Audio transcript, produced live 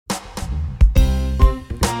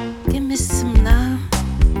me some love.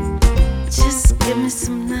 Just give me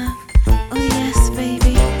some love. Oh yes,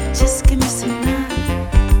 baby, just give me some love.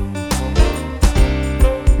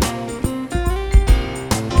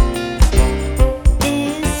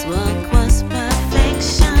 His work was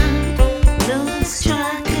perfection. Looks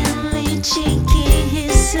strikingly cheeky, he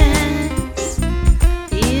says.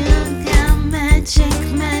 You got magic,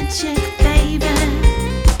 magic, baby.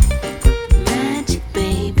 Magic,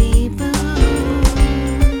 baby, boo.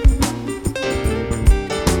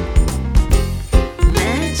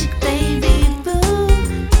 Magic, baby, boo.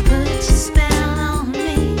 Put your spell on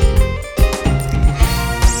me.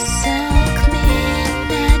 Soak me in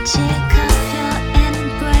magic of your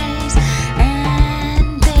embrace and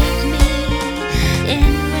bake me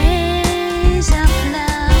in rays of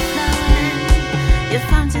love flowing. Your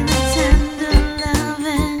fountain of tender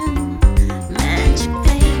loving. Magic,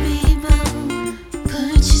 baby, boo.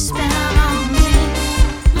 Put your spell on me.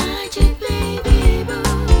 Magic, baby, boo.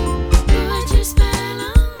 Put your spell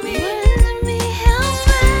on me. Render me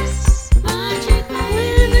helpless. Magic, baby,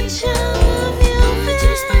 with the charm of your put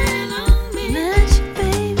your spell on me. Magic,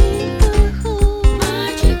 baby, boo.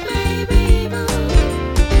 Magic, baby, boo.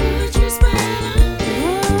 Put your spell on me.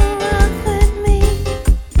 Rock with me.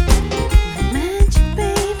 Magic,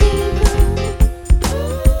 baby, boo.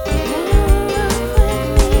 Rock with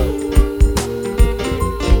me.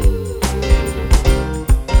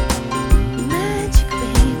 Magic,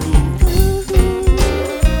 baby, boo.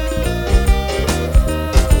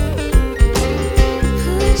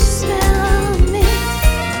 Put your spell on me.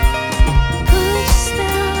 Put your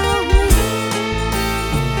spell on me.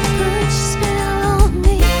 Put your spell on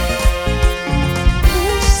me. Put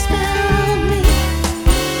your spell on me.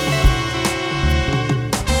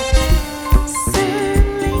 Sun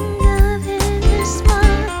lingered in his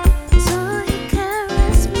smile, so he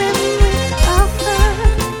carries memory of her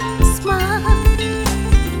smile.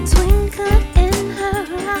 Twinkled in her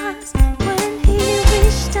eyes when he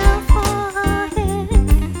reached out for her hand.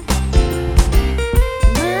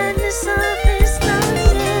 Madness of his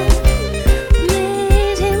longing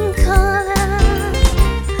made him call out,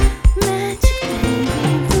 Magic, baby,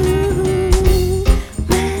 boo.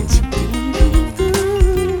 Magic, baby, boo.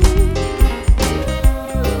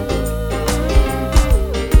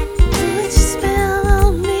 Put your spell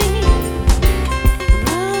on me.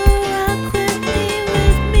 Rock with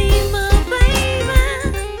me, my baby.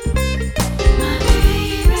 My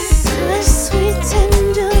baby. Such sweet,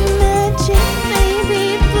 tender magic, baby,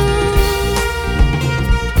 boo.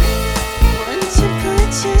 Won't you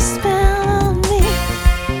put your spell on me?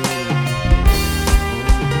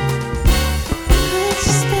 Put your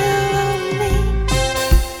spell on me.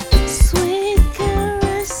 Sweet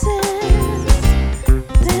caresses,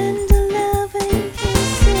 tender loving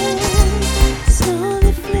kisses,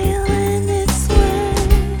 slowly flailing its way.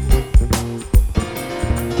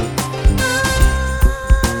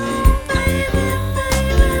 Oh, baby,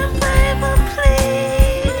 baby, baby,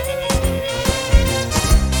 please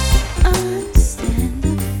understand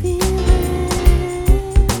the feeling.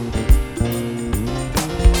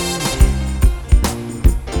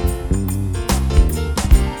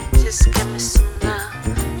 Just give me some love.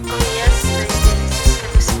 Oh yes, baby, just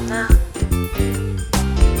give me some love.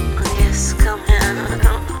 Oh yes, come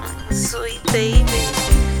here, sweet baby.